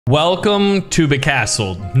Welcome to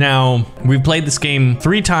Becastled. Now, we've played this game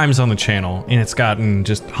 3 times on the channel, and it's gotten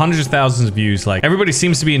just hundreds of thousands of views. Like, everybody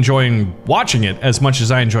seems to be enjoying watching it as much as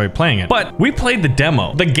I enjoy playing it. But we played the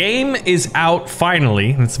demo. The game is out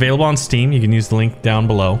finally, and it's available on Steam. You can use the link down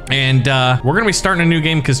below. And we're gonna be starting a new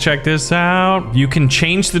game, because check this out. You can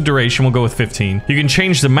change the duration. We'll go with 15. You can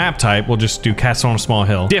change the map type. We'll just do Castle on a Small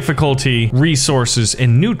Hill. Difficulty, resources,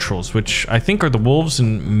 and neutrals, which I think are the wolves,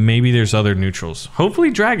 and maybe there's other neutrals. Hopefully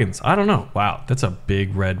dragons. I don't know. Wow, that's a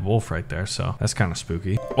big red wolf right there, so that's kind of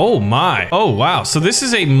spooky. Oh my. Oh wow. So this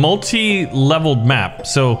is a multi-leveled map.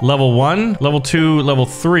 So level 1, level 2, level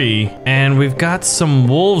 3, and we've got some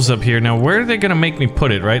wolves up here. Now, where are they gonna make me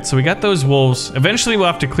put it, right? So we got those wolves. Eventually we'll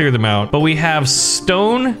have to clear them out, but we have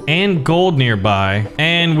stone and gold nearby,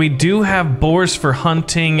 and we do have boars for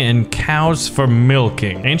hunting and cows for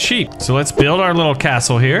milking and sheep. So let's build our little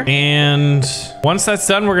castle here, and once that's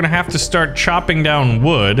done, we're gonna have to start chopping down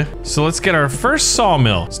wood. So let's get our first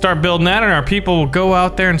sawmill. Start building that, and our people will go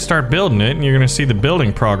out there and start building it, and you're gonna see the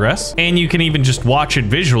building progress. And you can even just watch it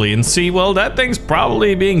visually and see, well, that thing's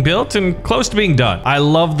probably being built and close to being done. I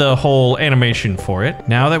love the whole animation for it.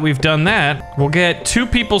 Now that we've done that, we'll get 2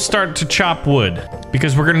 people start to chop wood,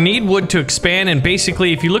 because we're gonna need wood to expand. And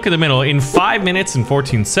basically, if you look at the middle, in 5 minutes and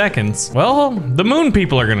 14 seconds, well, the moon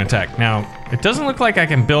people are gonna attack. Now, it doesn't look like I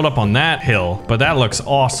can build up on that hill, but that looks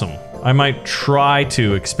awesome. I might try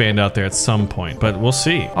to expand out there at some point, but we'll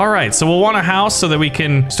see. All right, so we'll want a house so that we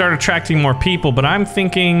can start attracting more people, but I'm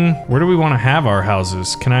thinking, where do we want to have our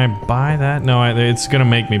houses? Can I buy that? No, it's gonna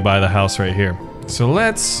make me buy the house right here. So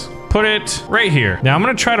let's put it right here. Now I'm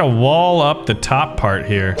gonna try to wall up the top part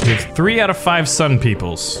here. We have 3 out of 5 sun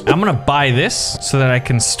peoples. I'm gonna buy this so that I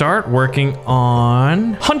can start working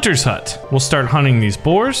on Hunter's Hut. We'll start hunting these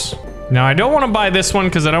boars. Now, I don't want to buy this one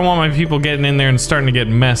because I don't want my people getting in there and starting to get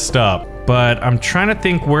messed up. But I'm trying to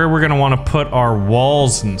think where we're going to want to put our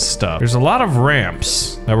walls and stuff. There's a lot of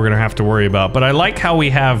ramps that we're going to have to worry about. But I like how we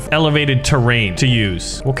have elevated terrain to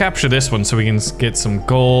use. We'll capture this one so we can get some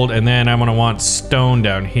gold. And then I'm going to want stone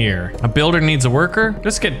down here. A builder needs a worker.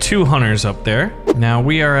 Let's get 2 hunters up there. Now,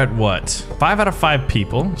 we are at what? 5 out of 5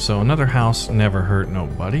 people. So another house never hurt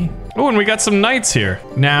nobody. Oh, and we got some knights here.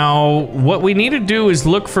 Now, what we need to do is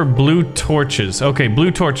look for blue torches. Okay,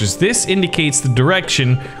 blue torches. This indicates the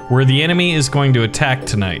direction where the enemy is going to attack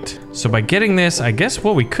tonight. So by getting this, I guess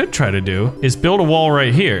what we could try to do is build a wall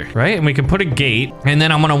right here, right? And we can put a gate, and then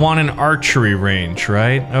I'm gonna want an archery range,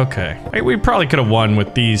 right? Okay. We probably could have won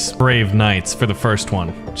with these brave knights for the first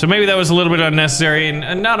one. So maybe that was a little bit unnecessary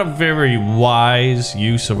and not a very wise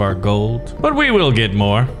use of our gold, but we will get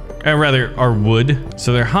more. Rather, our wood.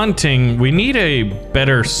 So they're hunting. We need a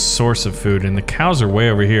better source of food, and the cows are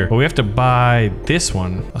way over here. But we have to buy this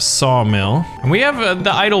one, a sawmill. And we have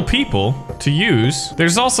the idle people to use.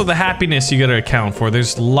 There's also the happiness you gotta account for.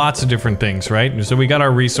 There's lots of different things, right? So we got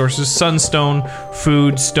our resources: sunstone,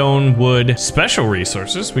 food, stone, wood, special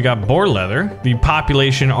resources. We got boar leather, the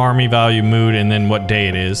population, army value, mood, and then what day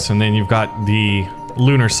it is. And then you've got the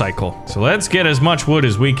lunar cycle. So let's get as much wood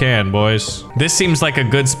as we can, boys. This seems like a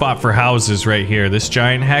good spot for houses right here. This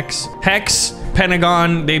giant hex,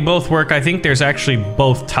 pentagon, they both work. I think there's actually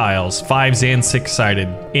both tiles, 5s and 6-sided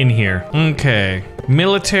in here. Okay,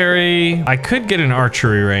 military. I could get an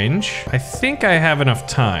archery range. I think I have enough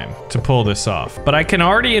time to pull this off, but I can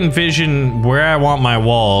already envision where I want my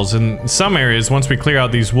walls. In some areas, once we clear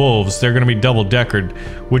out these wolves, they're gonna be double-deckered,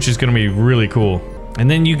 which is gonna be really cool. And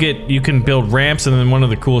then you can build ramps, and then one of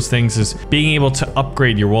the coolest things is being able to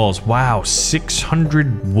upgrade your walls. Wow,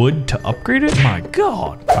 600 wood to upgrade it? My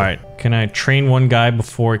God. All right, can I train one guy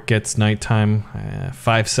before it gets nighttime?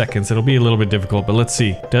 5 seconds, it'll be a little bit difficult, but let's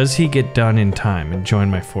see. Does he get done in time and join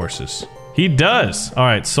my forces? He does. All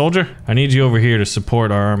right, soldier, I need you over here to support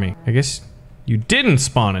our army. I guess you didn't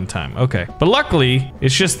spawn in time. Okay. But luckily,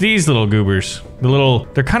 it's just these little goobers.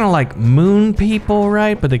 They're kind of like moon people,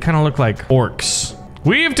 right? But they kind of look like orcs.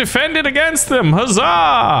 We've defended against them,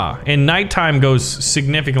 huzzah! And nighttime goes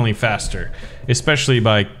significantly faster, especially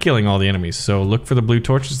by killing all the enemies. So look for the blue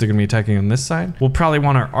torches, they're gonna be attacking on this side. We'll probably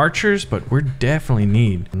want our archers, but we're definitely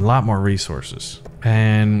need a lot more resources.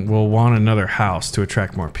 And we'll want another house to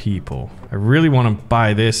attract more people. I really want to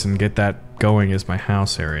buy this and get that going as my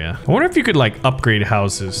house area. I wonder if you could like upgrade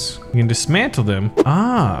houses. You can dismantle them.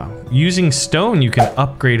 Ah, using stone, you can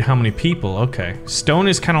upgrade how many people. Okay, stone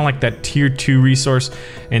is kind of like that tier 2 resource,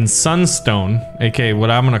 and sunstone, aka what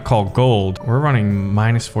I'm gonna call gold. We're running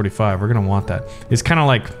minus 45. We're gonna want that. It's kind of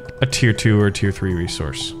like a tier 2 or tier 3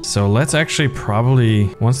 resource. So let's actually probably,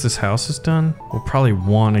 once this house is done, we'll probably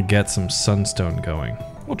want to get some sunstone going.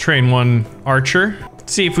 We'll train one archer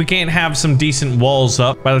See if we can't have some decent walls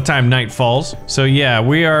up by the time night falls. So yeah,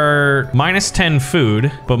 we are minus 10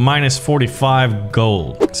 food, but minus 45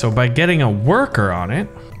 gold. So by getting a worker on it,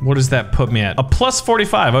 what does that put me at? A plus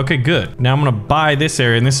 45. Okay, good. Now I'm gonna buy this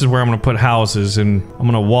area, and this is where I'm gonna put houses, and I'm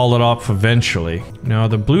gonna wall it off eventually. Now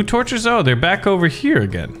the blue torches, oh, they're back over here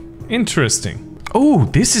again. Interesting. Oh,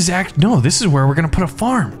 this is this is where we're gonna put a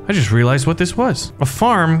farm. I just realized what this was. A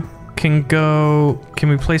farm can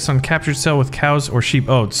be placed on captured cell with cows or sheep.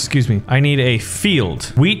 Oh, excuse me. I need a field.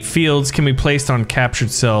 Wheat fields can be placed on captured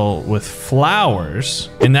cell with flowers,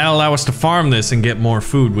 and that'll allow us to farm this and get more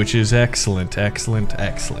food, which is excellent, excellent,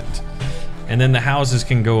 excellent. And then the houses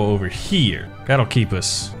can go over here. That'll keep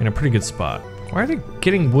us in a pretty good spot. Why are they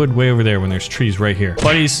getting wood way over there when there's trees right here?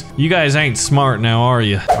 Buddies, you guys ain't smart now, are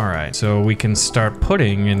you? All right, so we can start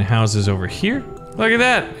putting in houses over here. Look at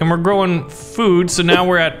that, and we're growing food, so now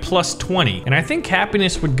we're at plus 20. And I think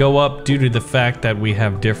happiness would go up due to the fact that we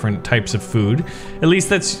have different types of food. At least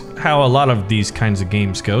that's how a lot of these kinds of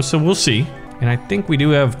games go, so we'll see. And I think we do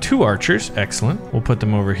have 2 archers, excellent. We'll put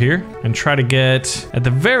them over here and try to get, at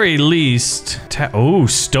the very least,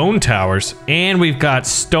 stone towers. And we've got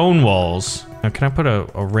stone walls. Now, can I put a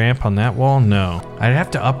ramp on that wall? No. I'd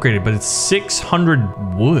have to upgrade it, but it's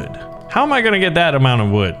 600 wood. How am I gonna get that amount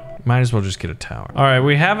of wood? Might as well just get a tower. All right,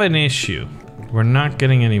 we have an issue. We're not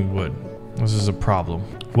getting any wood. This is a problem.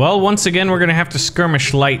 Well, once again, we're gonna have to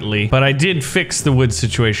skirmish lightly, but I did fix the wood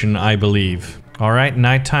situation, I believe. All right,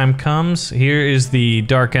 nighttime comes. Here is the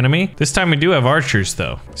dark enemy. This time we do have archers,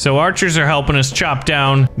 though. So archers are helping us chop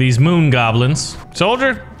down these moon goblins.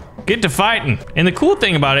 Soldier, get to fighting. And the cool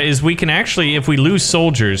thing about it is we can actually, if we lose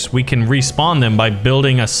soldiers, we can respawn them by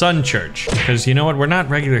building a sun church. Because you know what? We're not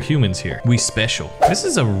regular humans here. We special. This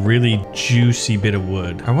is a really juicy bit of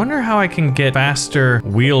wood. I wonder how I can get faster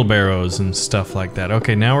wheelbarrows and stuff like that.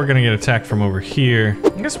 Okay, now we're gonna get attacked from over here.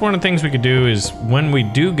 I guess one of the things we could do is when we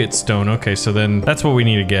do get stone, okay, so then that's what we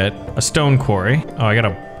need to get. A stone quarry. Oh, I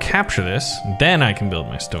gotta capture this, then I can build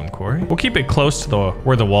my stone quarry. We'll keep it close to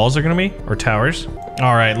where the walls are gonna be, or towers.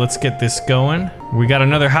 All right, let's get this going. We got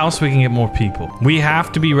another house, we can get more people. We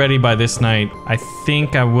have to be ready by this night. I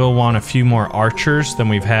think I will want a few more archers than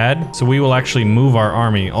we've had, so we will actually move our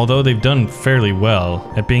army, although they've done fairly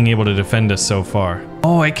well at being able to defend us so far.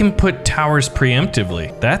 Oh, I can put towers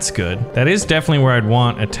preemptively. That's good. That is definitely where I'd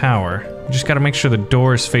want a tower. Just gotta make sure the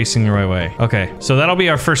door is facing the right way. Okay, so that'll be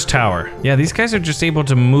our first tower. Yeah, these guys are just able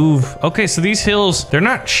to move. Okay, so these hills, they're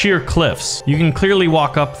not sheer cliffs. You can clearly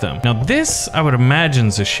walk up them. Now this, I would imagine,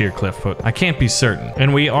 is a sheer cliff, but I can't be certain.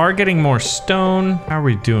 And we are getting more stone. How are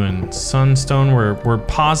we doing? Sunstone, we're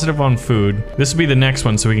positive on food. This will be the next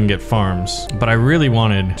one so we can get farms. But I really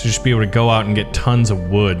wanted to just be able to go out and get tons of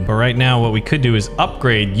wood. But right now, what we could do is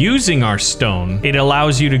upgrade using our stone. It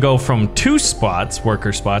allows you to go from 2 spots,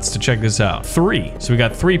 worker spots, to check this out. 3. So we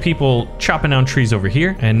got 3 people chopping down trees over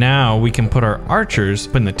here. And now we can put our archers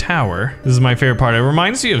up in the tower. This is my favorite part. It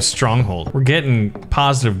reminds me of Stronghold. We're getting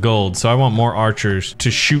positive gold, so I want more archers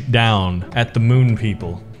to shoot down at the moon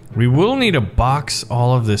people. We will need to box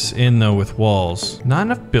all of this in though with walls. Not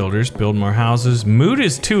enough builders, build more houses. Mood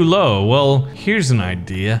is too low. Well, here's an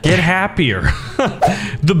idea. Get happier.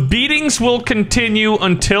 The beatings will continue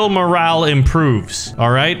until morale improves.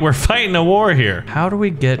 All right, we're fighting a war here. How do we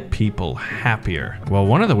get people happier? Well,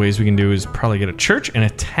 one of the ways we can do is probably get a church and a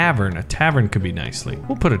tavern. A tavern could be nicely.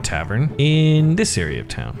 We'll put a tavern in this area of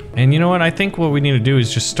town. And you know what? I think what we need to do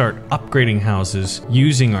is just start upgrading houses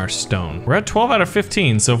using our stone. We're at 12 out of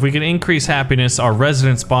 15, so if we can increase happiness, our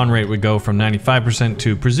resident spawn rate would go from 95%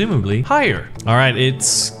 to presumably higher. All right,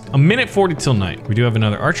 it's a minute 40 till night. We do have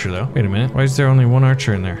another archer though. Wait a minute, why is there only 1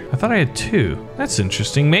 archer in there? I thought I had 2. That's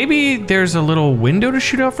interesting. Maybe there's a little window to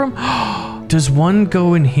shoot out from? Does one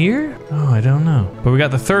go in here? Oh, I don't know. But we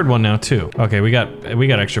got the 3rd one now too. Okay, we got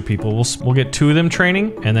extra people. We'll get 2 of them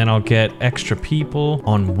training, and then I'll get extra people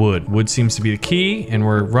on wood. Wood seems to be the key, and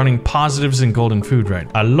we're running positives in golden food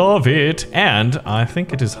right. I love it, and I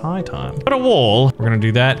think it is high time. Put a wall. We're gonna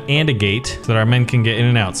do that and a gate so that our men can get in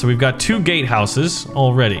and out. So we've got 2 gatehouses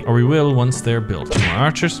already, or we will once they're built. More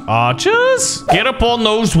archers. Archers, get up on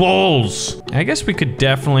those walls. I guess we could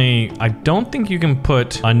definitely. I don't think you can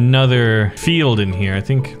put another field in here. I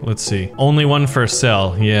think, let's see. Only 1 for a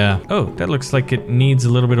cell, yeah. Oh, that looks like it needs a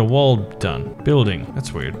little bit of wall done. Building,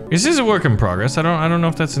 that's weird. This is a work in progress. I don't know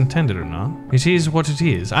if that's intended or not. It is what it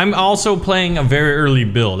is. I'm also playing a very early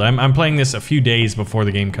build. I'm playing this a few days before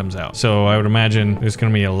the game comes out. So I would imagine there's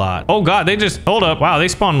gonna be a lot. Oh God, they just, hold up. Wow, they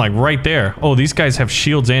spawned like right there. Oh, these guys have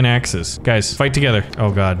shields and axes. Guys, fight together.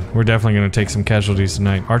 Oh God, we're definitely gonna take some casualties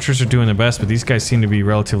tonight. Archers are doing the best, but these guys seem to be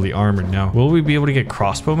relatively armored now. Will we be able to get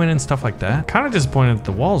crossbowmen and stuff like that? that. Kind of disappointed that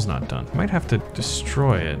the wall's not done. Might have to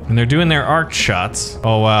destroy it. And they're doing their arc shots.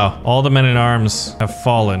 Oh, wow. All the men-at-arms have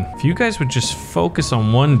fallen. If you guys would just focus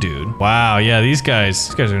on one dude. Wow, yeah, these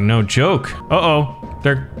guys are no joke. Uh-oh.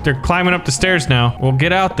 They're climbing up the stairs now. Well,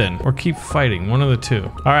 get out then, or keep fighting. One of the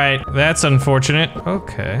two. All right, that's unfortunate.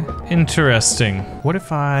 Okay, interesting. What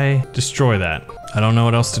if I destroy that? I don't know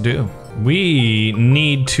what else to do. We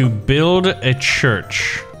need to build a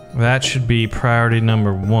church. That should be priority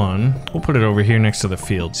number 1. We'll put it over here next to the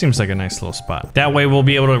field. Seems like a nice little spot. That way we'll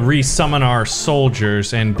be able to re-summon our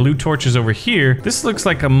soldiers, and blue torches over here. This looks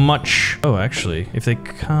like a much... Oh, actually, if they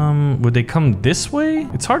come... Would they come this way?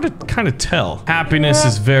 It's hard to kind of tell. Happiness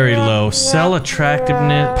is very low. Cell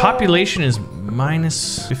attractiveness. Population is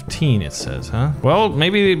minus 15, it says, huh? Well,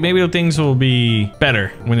 maybe things will be better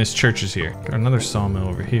when this church is here. Got another sawmill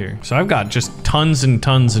over here. So I've got just tons and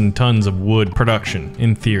tons and tons of wood production,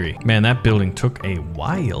 in theory. Man, that building took a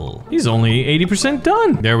while. He's only 80%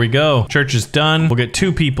 done. There we go. Church is done. We'll get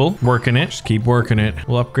 2 people working it. Just keep working it.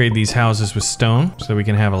 We'll upgrade these houses with stone so we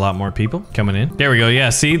can have a lot more people coming in. There we go. Yeah,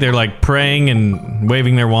 see? They're like praying and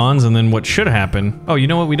waving their wands, and then what should happen... Oh, you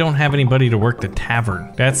know what? We don't have anybody to work the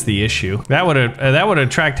tavern. That's the issue. That would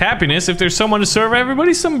attract happiness if there's someone to serve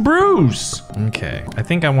everybody some brews. Okay, I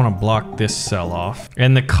think I want to block this cell off.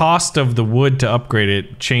 And the cost of the wood to upgrade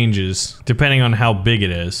it changes depending on how big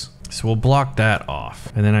it is. So we'll block that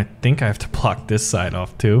off. And then I think I have to block this side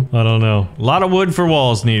off too. I don't know. A lot of wood for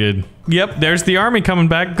walls needed. Yep, there's the army coming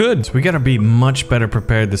back. Good. So we gotta be much better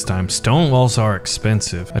prepared this time. Stone walls are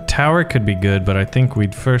expensive. A tower could be good, but I think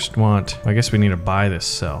we'd first want... I guess we need to buy this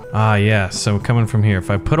cell. Ah, yeah. So coming from here, if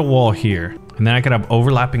I put a wall here, and then I could have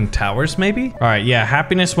overlapping towers, maybe? All right, yeah,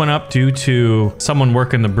 happiness went up due to someone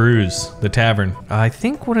working the brews, the tavern. I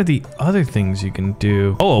think what are the other things you can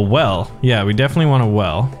do? Oh, a well. Yeah, we definitely want a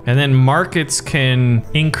well. And then markets can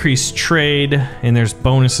increase trade, and there's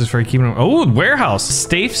bonuses for keeping them. Oh, warehouse.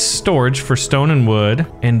 Safe storage for stone and wood,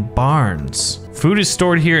 and barns. Food is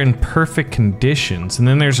stored here in perfect conditions, and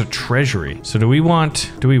then there's a treasury. So do we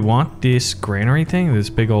want this granary thing? This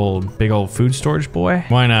big old food storage boy?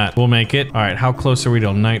 Why not? We'll make it. All right, how close are we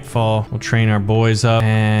till nightfall? We'll train our boys up,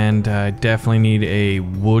 and I definitely need a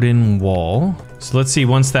wooden wall. So let's see,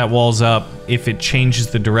 once that wall's up, if it changes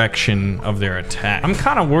the direction of their attack. I'm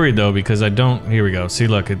kind of worried though, because I don't, here we go. See,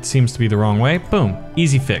 look, it seems to be the wrong way. Boom,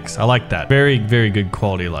 easy fix. I like that. Very, very good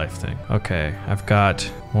quality of life thing. Okay, I've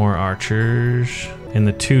got more archers and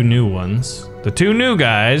the 2 new ones. The 2 new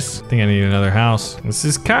guys. I think I need another house. This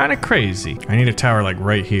is kind of crazy. I need a tower like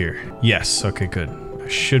right here. Yes, okay, good. I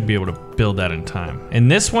should be able to build that in time. And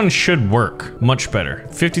this one should work much better.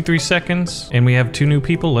 53 seconds, and we have 2 new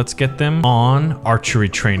people. Let's get them on archery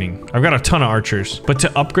training. I've got a ton of archers, but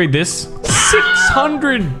to upgrade this,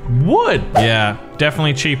 600 wood. Yeah,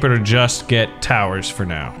 definitely cheaper to just get towers for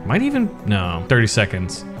now. Might even, no, 30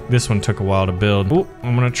 seconds. This one took a while to build. Ooh,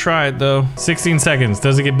 I'm gonna try it though. 16 seconds,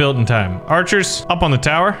 does it get built in time? Archers, up on the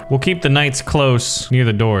tower. We'll keep the knights close near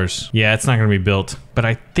the doors. Yeah, it's not gonna be built. But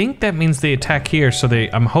I think that means they attack here, so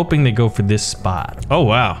I'm hoping they go for this spot. Oh,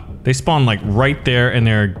 wow. They spawn like right there, and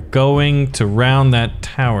they're going to round that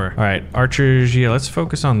tower. All right, archers, yeah, let's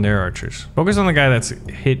focus on their archers. Focus on the guy that's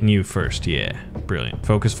hitting you first, yeah. Brilliant.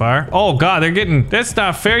 Focus fire. Oh God, they're getting, that's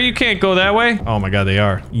not fair, you can't go that way. Oh my God, they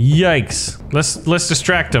are. Yikes. Let's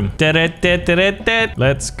distract them.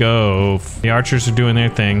 Let's go. The archers are doing their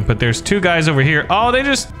thing, but there's 2 guys over here. Oh,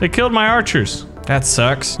 they killed my archers. That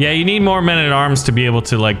sucks. Yeah, you need more men-at-arms to be able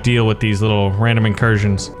to like deal with these little random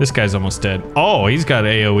incursions. This guy's almost dead. Oh, he's got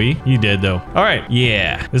AoE. You dead though. All right,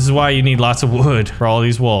 yeah. This is why you need lots of wood for all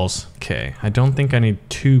these walls. Okay, I don't think I need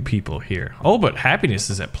 2 people here. Oh, but happiness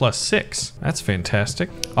is at +6. That's fantastic.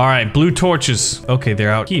 All right, blue torches. Okay,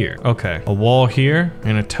 they're out here. Okay, a wall here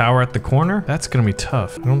and a tower at the corner. That's gonna be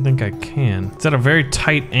tough. I don't think I can. It's at a very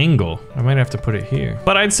tight angle. I might have to put it here.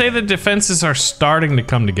 But I'd say the defenses are starting to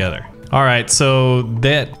come together. All right, so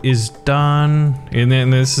that is done. And then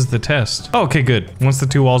this is the test. Oh, okay, good. Once the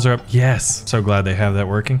 2 walls are up, yes. So glad they have that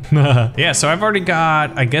working. Yeah, so I've already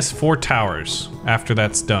got, I guess, 4 towers after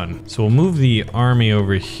that's done. So we'll move the army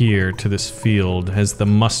over here to this field as the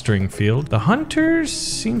mustering field. The hunters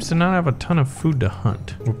seems to not have a ton of food to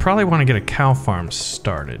hunt. We'll probably want to get a cow farm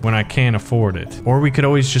started when I can afford it. Or we could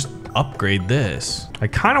always just upgrade this. I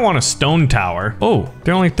kind of want a stone tower. Oh,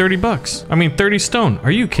 they're only 30 bucks. I mean, 30 stone.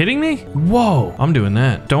 Are you kidding me? Whoa, I'm doing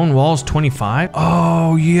that. Stone walls 25.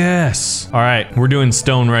 Oh, yes. All right, we're doing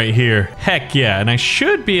stone right here. Heck yeah, and I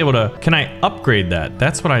should be able to, can I upgrade that?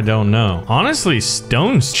 That's what I don't know. Honestly,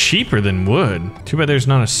 stone's cheaper than wood. Too bad there's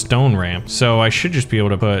not a stone ramp. So I should just be able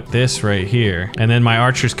to put this right here. And then my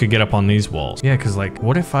archers could get up on these walls. Yeah, because like,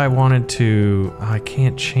 what if I wanted to, oh, I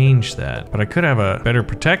can't change that, but I could have a better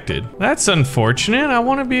protected. That's unfortunate. I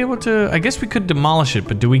want to be able to, I guess we could demolish it,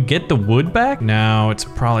 but do we get the wood back? Now it's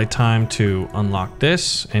probably time to unlock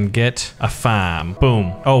this and get a farm.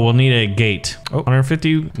 Boom. Oh, we'll need a gate. Oh,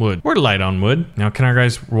 150 wood. We're light on wood. Now, can our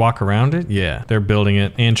guys walk around it? Yeah, they're building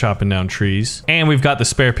it and chopping down trees. And we've got the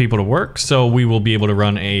spare people to work, so we will be able to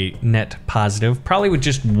run a net positive, probably with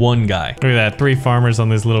just one guy. Look at that, 3 farmers on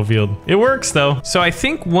this little field. It works though. So I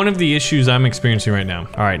think one of the issues I'm experiencing right now.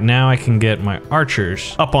 All right, now I can get my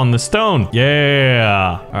archers up on the stone.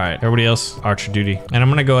 Yeah. All right, everybody else, archer duty. And I'm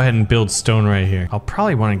gonna go ahead and build stone right here. I'll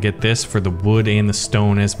probably want to get this for the wood and the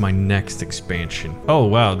stone as my next expansion. Oh,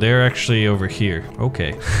 wow, they're actually over here.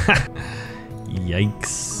 Okay.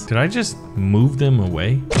 Yikes. Did I just move them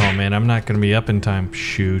away? Oh man, I'm not gonna be up in time.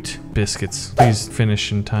 Shoot. Biscuits. Please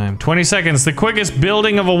finish in time. 20 seconds. The quickest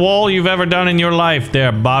building of a wall you've ever done in your life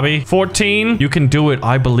there, Bobby. 14. You can do it.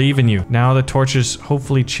 I believe in you. Now the torches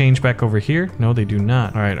hopefully change back over here. No, they do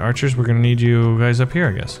not. All right, archers, we're gonna need you guys up here,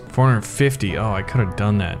 I guess. 450. Oh, I could have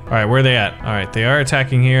done that. All right, where are they at? All right, they are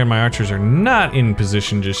attacking here and my archers are not in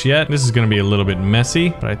position just yet. This is gonna be a little bit messy,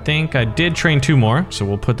 but I think I did train 2 more, so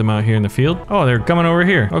we'll put them out here in the field. Oh, they're coming over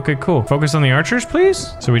here. Okay, cool. Focus on the archers,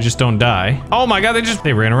 please, so we just don't die. Oh my god,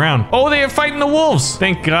 they ran around. Oh, they are fighting the wolves.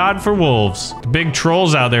 Thank God for wolves. The big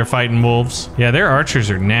trolls out there fighting wolves. Yeah, their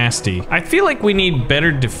archers are nasty. I feel like we need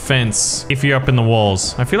better defense if you're up in the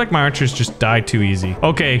walls. I feel like my archers just die too easy.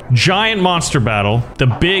 Okay, giant monster battle. The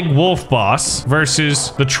big wolf boss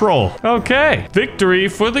versus the troll. Okay, victory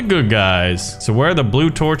for the good guys. So where are the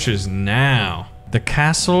blue torches now? The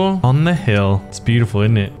castle on the hill. It's beautiful,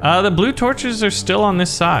 isn't it? The blue torches are still on this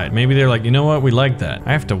side. Maybe they're like, you know what? We like that.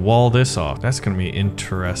 I have to wall this off. That's gonna be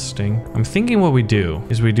interesting. I'm thinking what we do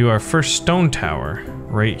is we do our first stone tower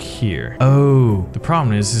right here. Oh, the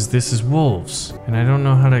problem is this is wolves. And I don't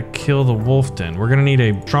know how to kill the wolf den. We're gonna need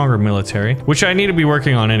a stronger military, which I need to be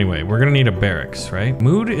working on anyway. We're gonna need a barracks, right?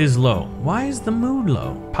 Mood is low. Why is the mood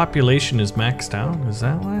low? Population is maxed out. Is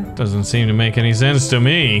that why? Doesn't seem to make any sense to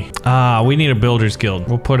me. We need a builder's guild.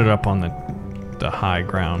 We'll put it up on the high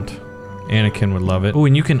ground. Anakin would love it. Oh,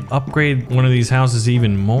 and you can upgrade one of these houses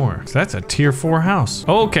even more. So that's a tier 4 house.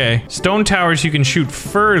 Okay, stone towers you can shoot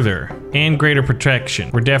further and greater protection.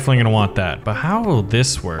 We're definitely gonna want that. But how will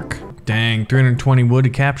this work? Dang, 320 wood to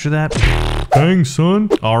capture that? Dang, son.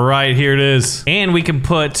 All right, here it is. And we can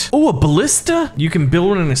put, oh, a ballista? You can build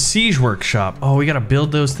one in a siege workshop. Oh, we gotta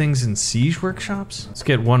build those things in siege workshops? Let's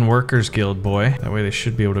get one workers guild, boy. That way they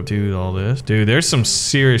should be able to do all this. Dude, there's some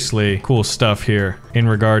seriously cool stuff here in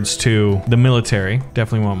regards to the military.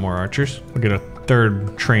 Definitely want more archers. We'll get a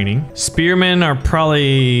 3rd training. Spearmen are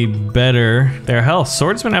probably better. Their health.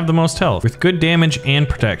 Swordsmen have the most health with good damage and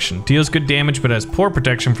protection. Deals good damage but has poor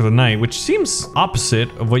protection for the night, which seems opposite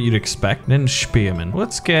of what you'd expect. Then spearmen.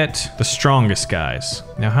 Let's get the strongest guys.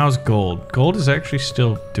 Now, how's gold? Gold is actually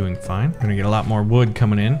still doing fine. We're gonna get a lot more wood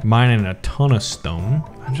coming in. Mining a ton of stone.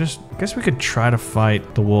 I guess we could try to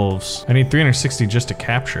fight the wolves. I need 360 just to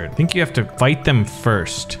capture it. I think you have to fight them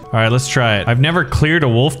first. All right, let's try it. I've never cleared a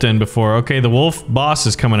wolf den before. Okay, the wolf boss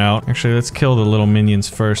is coming out. Actually, let's kill the little minions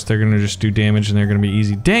first. They're gonna just do damage and they're gonna be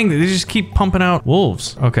easy. Dang, they just keep pumping out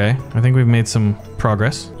wolves. Okay, I think we've made some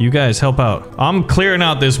progress. You guys help out. I'm clearing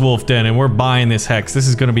out this wolf den and we're buying this hex. This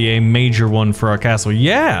is gonna be a major one for our castle.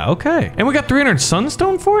 Yeah, okay. And we got 300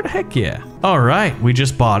 sunstone for it? Heck yeah. All right, we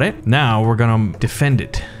just bought it. Now we're gonna defend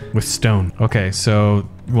it with stone. Okay, so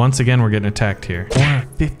once again, we're getting attacked here.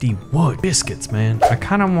 450 wood. Biscuits, man. I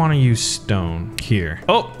kind of want to use stone here.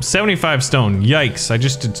 Oh, 75 stone. Yikes, I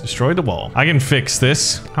just destroyed the wall. I can fix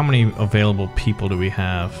this. How many available people do we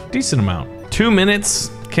have? Decent amount. 2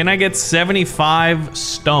 minutes. Can I get 75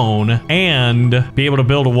 stone and be able to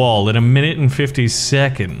build a wall in 1 minute and 50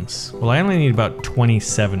 seconds? Well, I only need about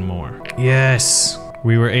 27 more. Yes,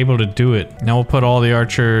 we were able to do it. Now we'll put all the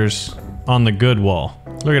archers on the good wall.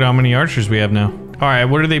 Look at how many archers we have now. All right,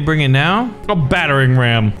 what are they bringing now? A battering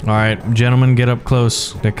ram. All right, gentlemen, get up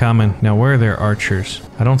close. They're coming. Now, where are their archers?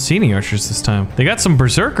 I don't see any archers this time. They got some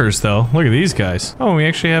berserkers, though. Look at these guys. Oh, we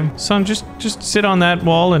actually have some. Just sit on that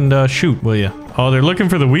wall and shoot, will you? Oh, they're looking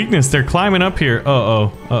for the weakness. They're climbing up here.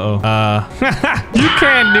 Uh-oh. Uh-oh. You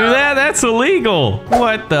can't do that. That's illegal.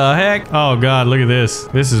 What the heck? Oh, God. Look at this.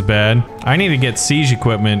 This is bad. I need to get siege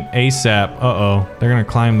equipment ASAP. Uh-oh. They're gonna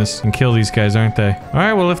climb this and kill these guys, aren't they? All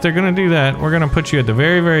right, well, if they're gonna do that, we're gonna put you at the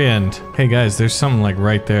very, very end. Hey, guys, there's something like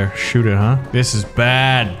right there. Shoot it, huh? This is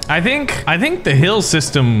bad. I think the hill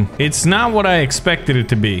system, it's not what I expected it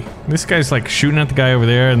to be. This guy's like shooting at the guy over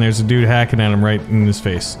there, and there's a dude hacking at him right in his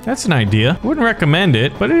face. That's an idea. Wouldn't recommend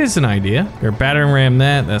it, but it is an idea. They're battering ram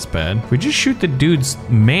that. That's bad. If we just shoot the dudes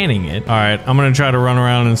manning it. All right, I'm gonna try to run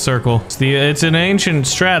around in a circle. It's an ancient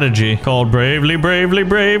strategy called bravely, bravely,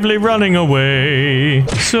 bravely running away.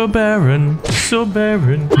 So barren,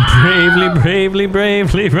 bravely, bravely,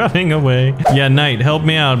 bravely running away. Yeah, Knight, help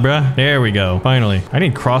me out, bruh. There we go. Finally. I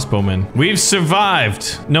need crossbowmen. We've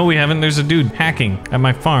survived. No, we haven't. There's a dude hacking at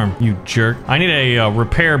my farm, you jerk. I need a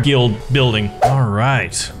repair guild building. All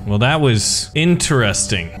right. Well, that was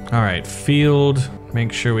interesting. All right, field.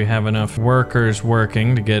 Make sure we have enough workers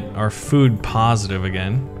working to get our food positive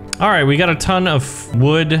again. All right, we got a ton of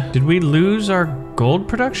wood. Did we lose our gold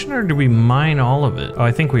production or did we mine all of it? Oh,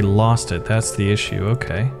 I think we lost it. That's the issue.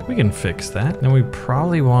 Okay, we can fix that. Then we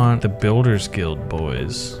probably want the Builders Guild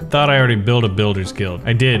boys. Thought I already built a Builders Guild.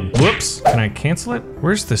 I did. Whoops. Can I cancel it?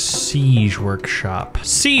 Where's the Siege Workshop?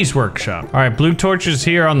 Siege Workshop. All right, blue torches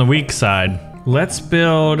here on the weak side. Let's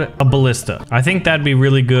build a ballista. I think that'd be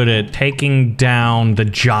really good at taking down the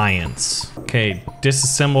giants. Okay,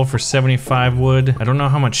 disassemble for 75 wood. I don't know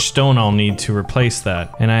how much stone I'll need to replace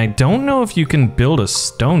that. And I don't know if you can build a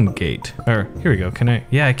stone gate. Or, here we go, can I?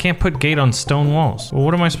 Yeah, I can't put gate on stone walls. Well,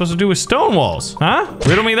 what am I supposed to do with stone walls? Huh?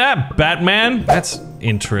 Riddle me that, Batman. That's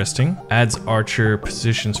interesting. Adds archer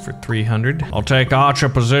positions for 300. I'll take archer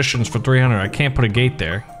positions for 300. I can't put a gate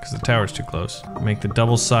there because the tower's too close. Make the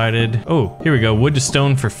double-sided. Oh, here we go. Wood to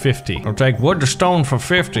stone for 50. I'll take wood to stone for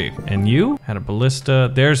 50. And you? Add a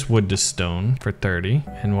ballista. There's wood to stone for 30.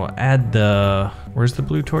 And we'll add the... Where's the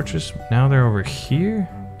blue torches? Now they're over here.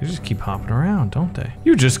 They just keep hopping around, don't they?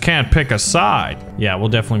 You just can't pick a side. Yeah, we'll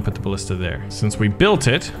definitely put the ballista there. Since we built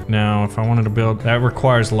it, now if I wanted to build, that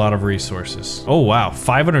requires a lot of resources. Oh wow,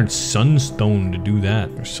 500 sunstone to do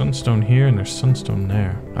that. There's sunstone here and there's sunstone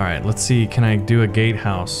there. All right, let's see, can I do a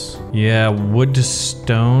gatehouse? Yeah, wood to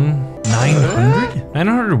stone. 900?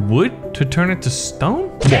 900 wood to turn it to stone?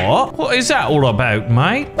 What? What is that all about,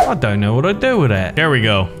 mate? I don't know what I'd do with that. There we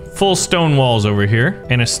go. Full stone walls over here,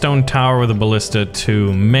 and a stone tower with a ballista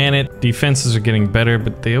to man it. Defenses are getting better,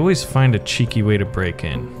 but they always find a cheeky way to break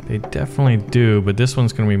in. They definitely do, but this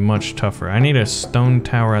one's gonna be much tougher. I need a stone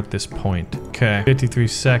tower at this point. Okay, 53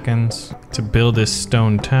 seconds to build this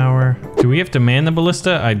stone tower. Do we have to man the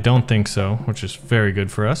ballista? I don't think so, which is very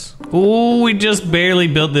good for us. Oh, we just barely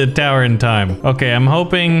built the tower in time. Okay, I'm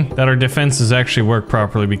hoping that our defenses actually work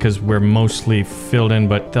properly because we're mostly filled in,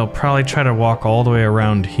 but they'll probably try to walk all the way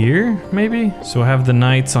around here, maybe? So we'll have the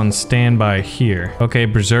knights on standby here. Okay,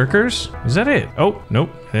 berserkers? Is that it? Oh, nope.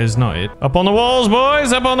 That is not it. Up on the walls,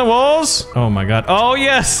 boys! Up on the walls! Oh my god. Oh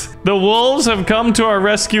yes! The wolves have come to our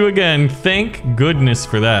rescue again. Thank goodness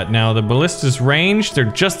for that. Now, the ballista's range, they're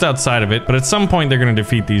just outside of it, but at some point they're gonna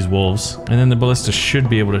defeat these wolves. And then the ballista should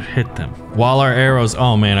be able to hit them. While our arrows...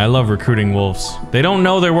 Oh man, I love recruiting wolves. They don't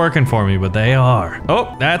know they're working for me, but they are.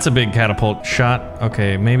 Oh, that's a big catapult shot.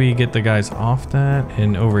 Okay, maybe get the guys off that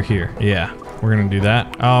and over here. Yeah, we're gonna do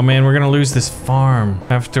that. Oh man, we're gonna lose this farm.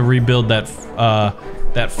 I have to rebuild that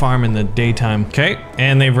farm in the daytime. Okay,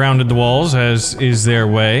 and they've rounded the walls, as is their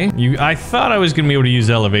way. I thought I was gonna be able to use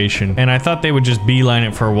elevation, and I thought they would just beeline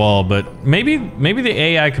it for a wall, but maybe the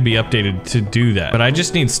AI could be updated to do that. But I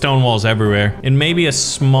just need stone walls everywhere, and maybe a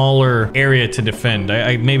smaller area to defend.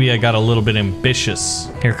 Maybe I got a little bit ambitious.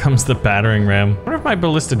 Here comes the battering ram. I wonder if my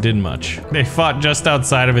ballista did much. They fought just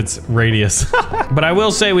outside of its radius. But I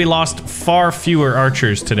will say we lost far fewer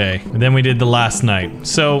archers today than we did the last night.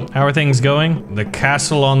 So, how are things going? The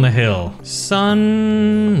castle on the hill.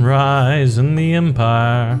 Sunrise in the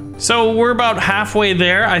empire. So we're about halfway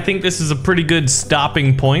there. I think this is a pretty good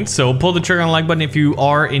stopping point. So pull the trigger on the like button if you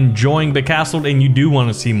are enjoying Becastled and you do want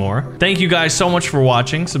to see more. Thank you guys so much for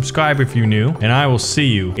watching. Subscribe if you're new, and I will see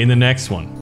you in the next one.